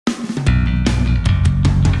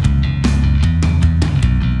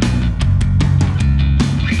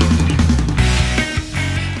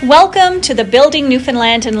Welcome to the Building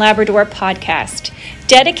Newfoundland and Labrador podcast,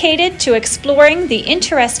 dedicated to exploring the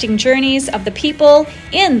interesting journeys of the people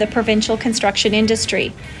in the provincial construction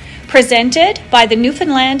industry. Presented by the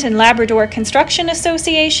Newfoundland and Labrador Construction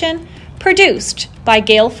Association, produced by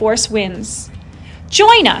Gale Force Winds.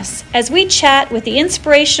 Join us as we chat with the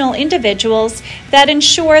inspirational individuals that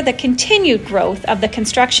ensure the continued growth of the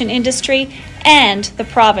construction industry and the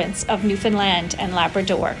province of Newfoundland and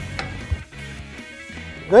Labrador.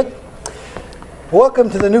 Good. Welcome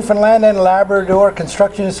to the Newfoundland and Labrador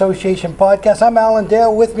Construction Association podcast. I'm Alan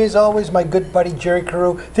Dale. With me as always, my good buddy Jerry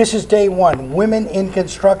Carew. This is day one, Women in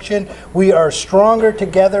Construction. We are stronger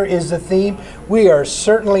together is the theme. We are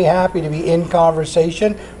certainly happy to be in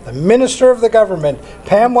conversation. The Minister of the Government.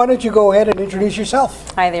 Pam, why don't you go ahead and introduce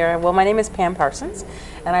yourself? Hi there. Well, my name is Pam Parsons,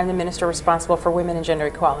 and I'm the Minister responsible for Women and Gender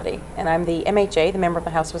Equality. And I'm the MHA, the Member of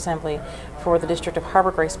the House of Assembly for the District of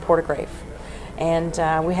Harbour Grace, Portagrave. And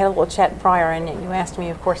we had a little chat prior, and you asked me,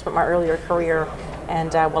 of course, about my earlier career.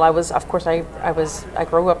 And I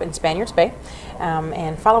grew up in Spaniards Bay.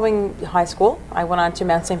 And following high school, I went on to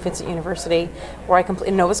Mount St. Vincent University, where I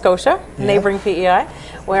in Nova Scotia, neighbouring PEI,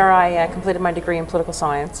 where I completed my degree in political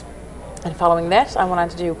science. And following that, I went on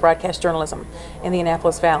to do broadcast journalism in the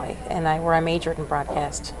Annapolis Valley, and where I majored in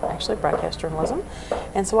broadcast journalism.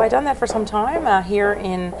 And so I done that for some time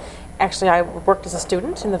I worked as a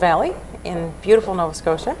student in the Valley in beautiful Nova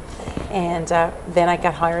Scotia, and then I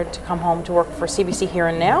got hired to come home to work for CBC Here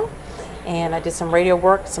and Now, and I did some radio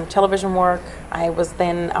work, some television work. I was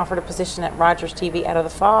then offered a position at Rogers TV Out of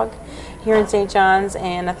the Fog here in St. John's,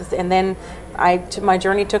 and then my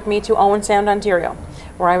journey took me to Owen Sound, Ontario,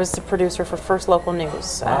 where I was the producer for First Local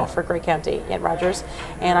News for Grey County at Rogers.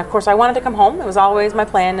 And of course, I wanted to come home. It was always my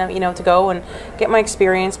plan, to go and get my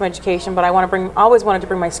experience, my education. But I always wanted to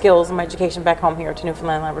bring my skills and my education back home here to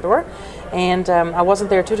Newfoundland and Labrador. And I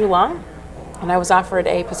wasn't there too long, and I was offered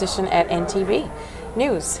a position at NTV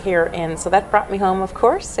News here, and so that brought me home, of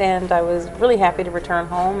course. And I was really happy to return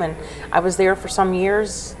home. And I was there for some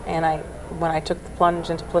years. And when I took the plunge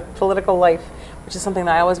into political life, which is something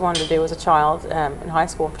that I always wanted to do as a child, in high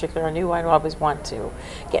school in particular, I knew I'd always want to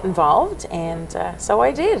get involved, and so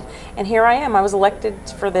I did. And here I am. I was elected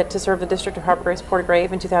to serve the District of Harbour Grace,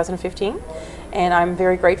 Portagrave in 2015, and I'm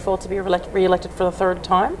very grateful to be re-elected for the third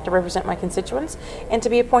time to represent my constituents and to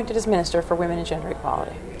be appointed as Minister for Women and Gender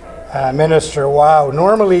Equality. Minister, wow.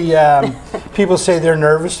 Normally people say they're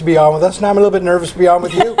nervous to be on with us, and I'm a little bit nervous to be on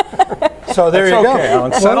with you. So there you go. Okay,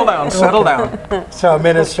 Alan. Settle down. So,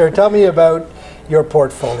 Minister, tell me about your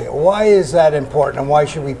portfolio. Why is that important, and why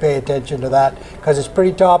should we pay attention to that? Because it's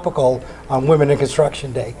pretty topical on Women in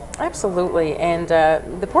Construction Day. Absolutely, and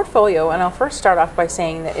the portfolio, and I'll first start off by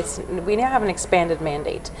saying that we now have an expanded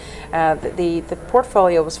mandate. The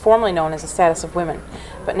portfolio was formerly known as the Status of Women,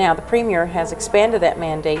 but now the Premier has expanded that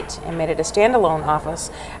mandate and made it a standalone office,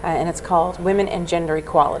 and it's called Women and Gender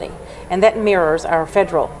Equality, and that mirrors our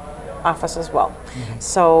federal office as well. Mm-hmm.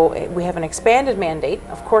 So we have an expanded mandate,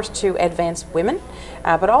 of course, to advance women,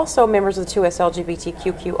 but also members of the 2S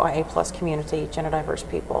LGBTQIA+ community, gender diverse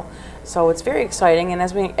people. So it's very exciting, and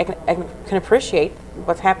as we can appreciate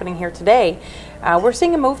what's happening here today, we're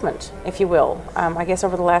seeing a movement, if you will, I guess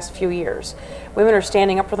over the last few years. Women are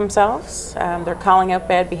standing up for themselves, they're calling out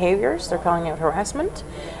bad behaviors, they're calling out harassment,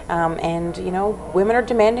 and women are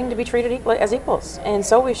demanding to be treated as equals, and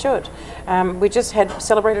so we should. We just had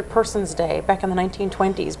celebrated Persons Day back in the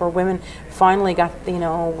 1920s, where women finally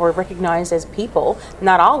were recognized as people.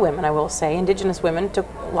 Not all women, I will say. Indigenous women took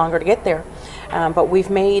longer to get there, but we've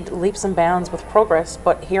made leaps and bounds with progress.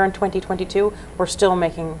 But here in 2022, we're still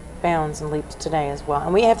making bounds and leaps today as well,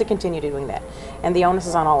 and we have to continue doing that. And the onus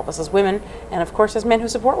is on all of us as women, and of course as men who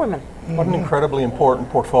support women. What an incredibly important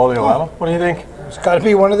portfolio, Alan. What do you think? It's got to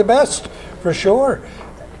be one of the best, for sure.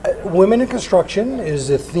 Women in construction is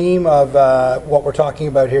the theme of what we're talking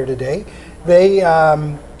about here today. They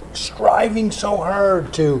striving so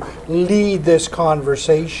hard to lead this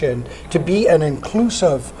conversation to be an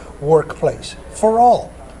inclusive workplace for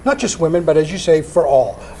all. Not just women, but as you say, for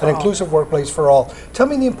all. An inclusive workplace for all. Tell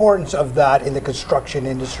me the importance of that in the construction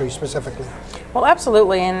industry specifically. Well,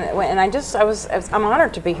 absolutely, and I'm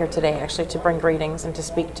honored to be here today, actually, to bring greetings and to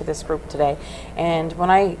speak to this group today. And when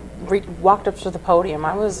I walked up to the podium,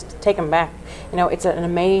 I was taken back. It's an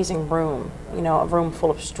amazing room. A room full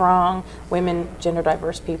of strong women, gender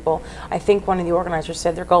diverse people. I think one of the organizers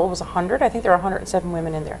said their goal was 100. I think there are 107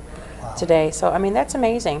 women in there. today. So I mean that's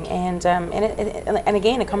amazing, and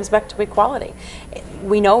again it comes back to equality.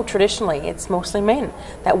 We know traditionally it's mostly men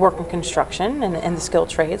that work in construction and the skilled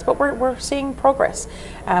trades, but we're seeing progress.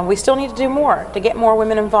 We still need to do more to get more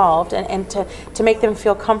women involved and to make them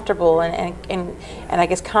feel comfortable and I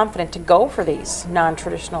guess confident to go for these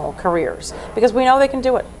non-traditional careers, because we know they can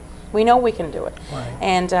do it. We know we can do it. Right.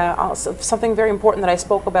 And also something very important that I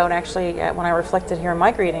spoke about actually when I reflected here in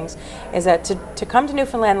my greetings is that to come to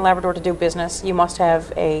Newfoundland and Labrador to do business, you must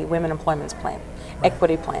have a women employment plan,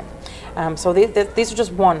 equity plan. So these are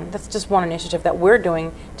just that's just one initiative that we're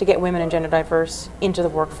doing to get women and gender diverse into the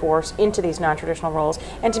workforce, into these non-traditional roles,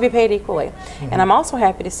 and to be paid equally. Mm-hmm. And I'm also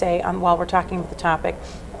happy to say, while we're talking about the topic,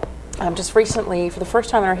 just recently, for the first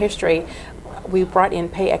time in our history, we brought in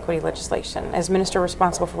pay equity legislation. As Minister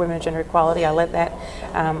responsible for women and gender equality, I led that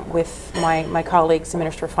with my colleagues, the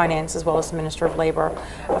Minister of Finance as well as the Minister of Labour,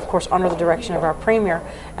 of course under the direction of our Premier,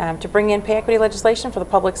 to bring in pay equity legislation for the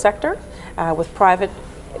public sector with private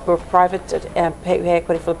pay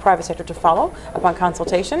equity for the private sector to follow upon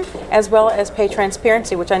consultation, as well as pay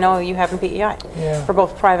transparency, which I know you have in PEI for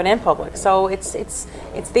both private and public. So it's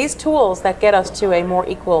these tools that get us to a more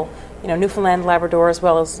equal, Newfoundland, Labrador, as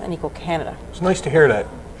well as an equal Canada. It's nice to hear that.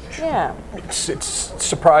 Yeah. It's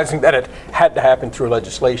surprising that it had to happen through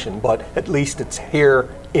legislation, but at least it's here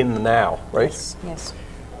in the now, right? Yes.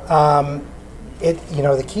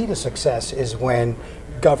 The key to success is when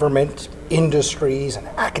government, industries, and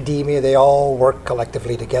academia, they all work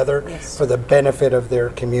collectively together for the benefit of their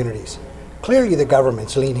communities. Clearly the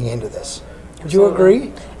government's leaning into this. Would you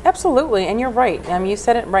agree? Absolutely, and you're right. You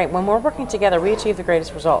said it right. When we're working together, we achieve the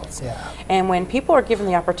greatest results. Yeah. And when people are given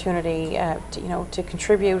the opportunity, to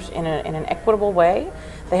contribute in an equitable way,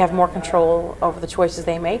 they have more control over the choices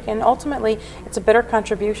they make, and ultimately, it's a better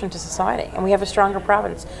contribution to society. And we have a stronger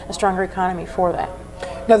province, a stronger economy for that.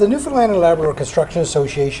 Now, the Newfoundland and Labrador Construction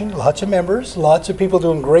Association, lots of members, lots of people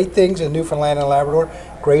doing great things in Newfoundland and Labrador,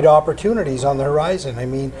 great opportunities on the horizon. I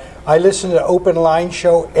mean, I listen to Open Line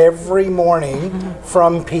Show every morning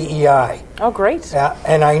from PEI. Oh, great.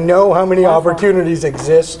 And I know how many opportunities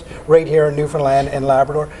exist right here in Newfoundland and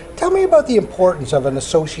Labrador. Tell me about the importance of an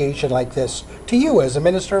association like this to you as a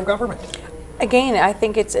Minister of Government. Again, I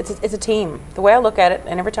think it's a team. The way I look at it,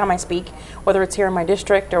 and every time I speak, whether it's here in my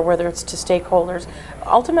district or whether it's to stakeholders,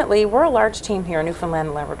 ultimately we're a large team here in Newfoundland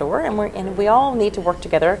and Labrador, and we all need to work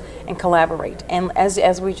together and collaborate. And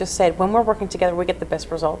as we just said, when we're working together, we get the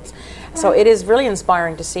best results. So it is really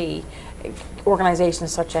inspiring to see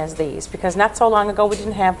organizations such as these, because not so long ago we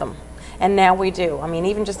didn't have them. And now we do. I mean,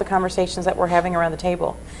 even just the conversations that we're having around the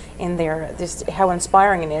table in there, just how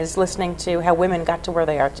inspiring it is listening to how women got to where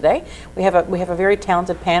they are today. We have a very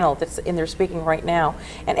talented panel that's in there speaking right now,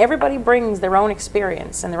 and everybody brings their own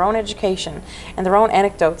experience and their own education and their own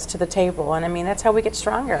anecdotes to the table. And I mean, that's how we get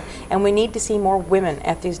stronger. And we need to see more women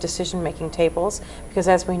at these decision-making tables, because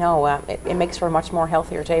as we know, it makes for a much more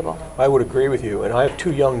healthier table. I would agree with you. And I have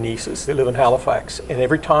two young nieces. They live in Halifax. And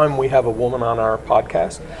every time we have a woman on our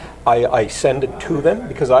podcast, I send it to them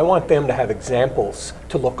because I want them to have examples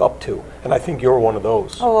to look up to. And I think you're one of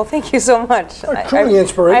those. Oh, well, thank you so much. Truly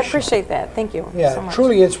inspirational. I appreciate that. Thank you so much.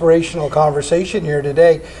 Truly inspirational conversation here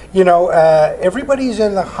today. Everybody's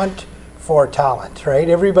in the hunt for talent, right?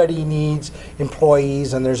 Everybody needs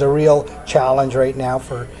employees, and there's a real challenge right now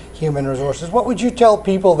for human resources. What would you tell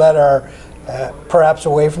people that are perhaps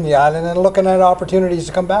away from the island and looking at opportunities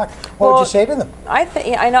to come back? What would you say to them?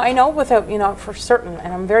 I know without, for certain,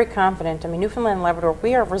 and I'm very confident. I mean, Newfoundland and Labrador,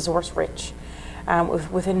 we are resource rich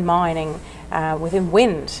within mining, within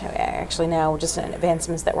wind. Actually, now just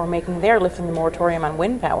advancements that we're making there, lifting the moratorium on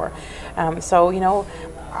wind power.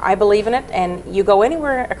 I believe in it, and you go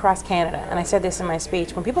anywhere across Canada, and I said this in my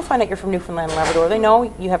speech, when people find out you're from Newfoundland and Labrador, they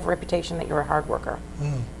know you have a reputation that you're a hard worker.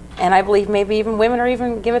 And I believe maybe even women are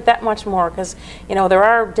even give it that much more, because there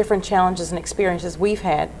are different challenges and experiences we've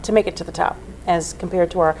had to make it to the top as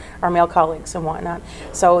compared to our male colleagues and whatnot.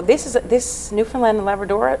 So this Newfoundland and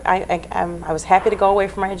Labrador, I was happy to go away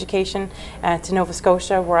from my education to Nova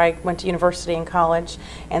Scotia, where I went to university and college,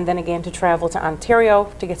 and then again to travel to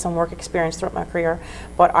Ontario to get some work experience throughout my career.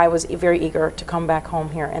 But I was very eager to come back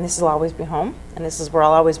home here, and this will always be home, and this is where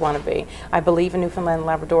I'll always want to be. I believe in Newfoundland and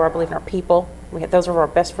Labrador. I believe in our people. Those are our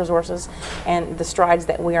best resources, and the strides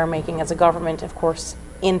that we are making as a government, of course,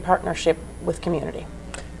 in partnership with community.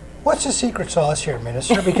 What's the secret sauce here,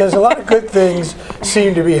 Minister? Because a lot of good things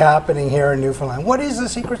seem to be happening here in Newfoundland. What is the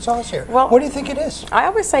secret sauce here? Well, what do you think it is? I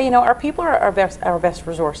always say, our people are our best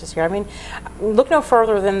resources here. I mean, look no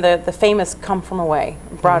further than the famous Come From Away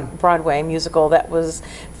Broadway musical that was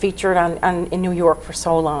featured in New York for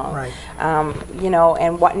so long. Right.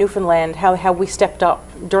 And what Newfoundland, how we stepped up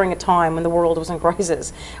during a time when the world was in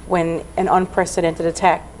crisis, when an unprecedented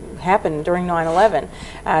attack happened during 9/11.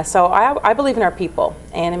 So I believe in our people,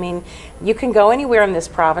 and I mean, you can go anywhere in this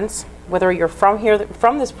province, whether you're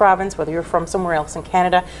from this province, whether you're from somewhere else in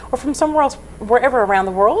Canada, or from somewhere else, wherever around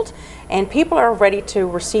the world, and people are ready to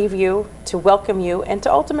receive you, to welcome you, and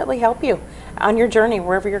to ultimately help you on your journey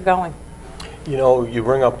wherever you're going. You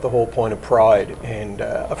bring up the whole point of pride, and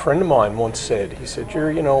a friend of mine once said, he said,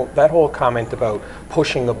 that whole comment about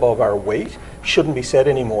pushing above our weight shouldn't be said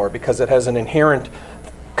anymore because it has an inherent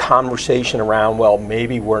conversation around, well,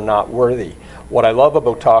 maybe we're not worthy. What I love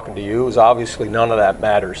about talking to you is obviously none of that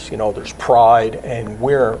matters. There's pride and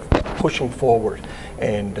we're pushing forward.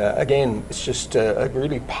 And again, it's just a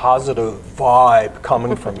really positive vibe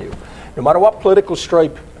coming from you. No matter what political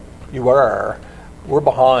stripe you are, we're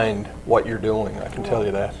behind what you're doing, I can tell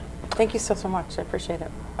you that. Thank you so much. I appreciate it.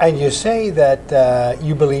 And you say that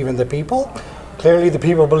you believe in the people. Clearly the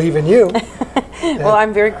people believe in you. Well,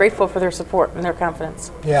 I'm very grateful for their support and their confidence.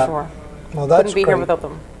 Yeah. Sure. Well, that's Couldn't be great. here without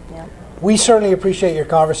them. Yeah. We certainly appreciate your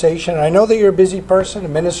conversation. I know that you're a busy person, a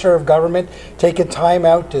minister of government, taking time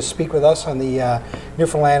out to speak with us on the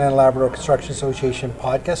Newfoundland and Labrador Construction Association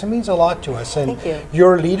podcast. It means a lot to us. And Thank you.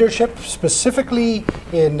 Your leadership, specifically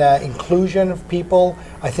in inclusion of people,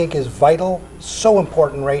 I think is vital, so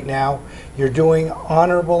important right now. You're doing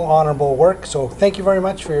honorable work. So thank you very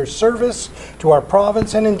much for your service to our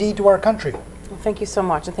province and indeed to our country. Well, thank you so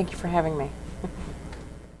much, and thank you for having me.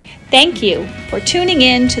 Thank you for tuning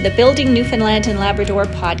in to the Building Newfoundland and Labrador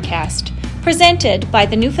podcast, presented by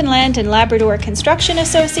the Newfoundland and Labrador Construction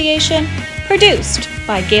Association, produced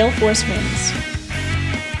by Gale Force Winds.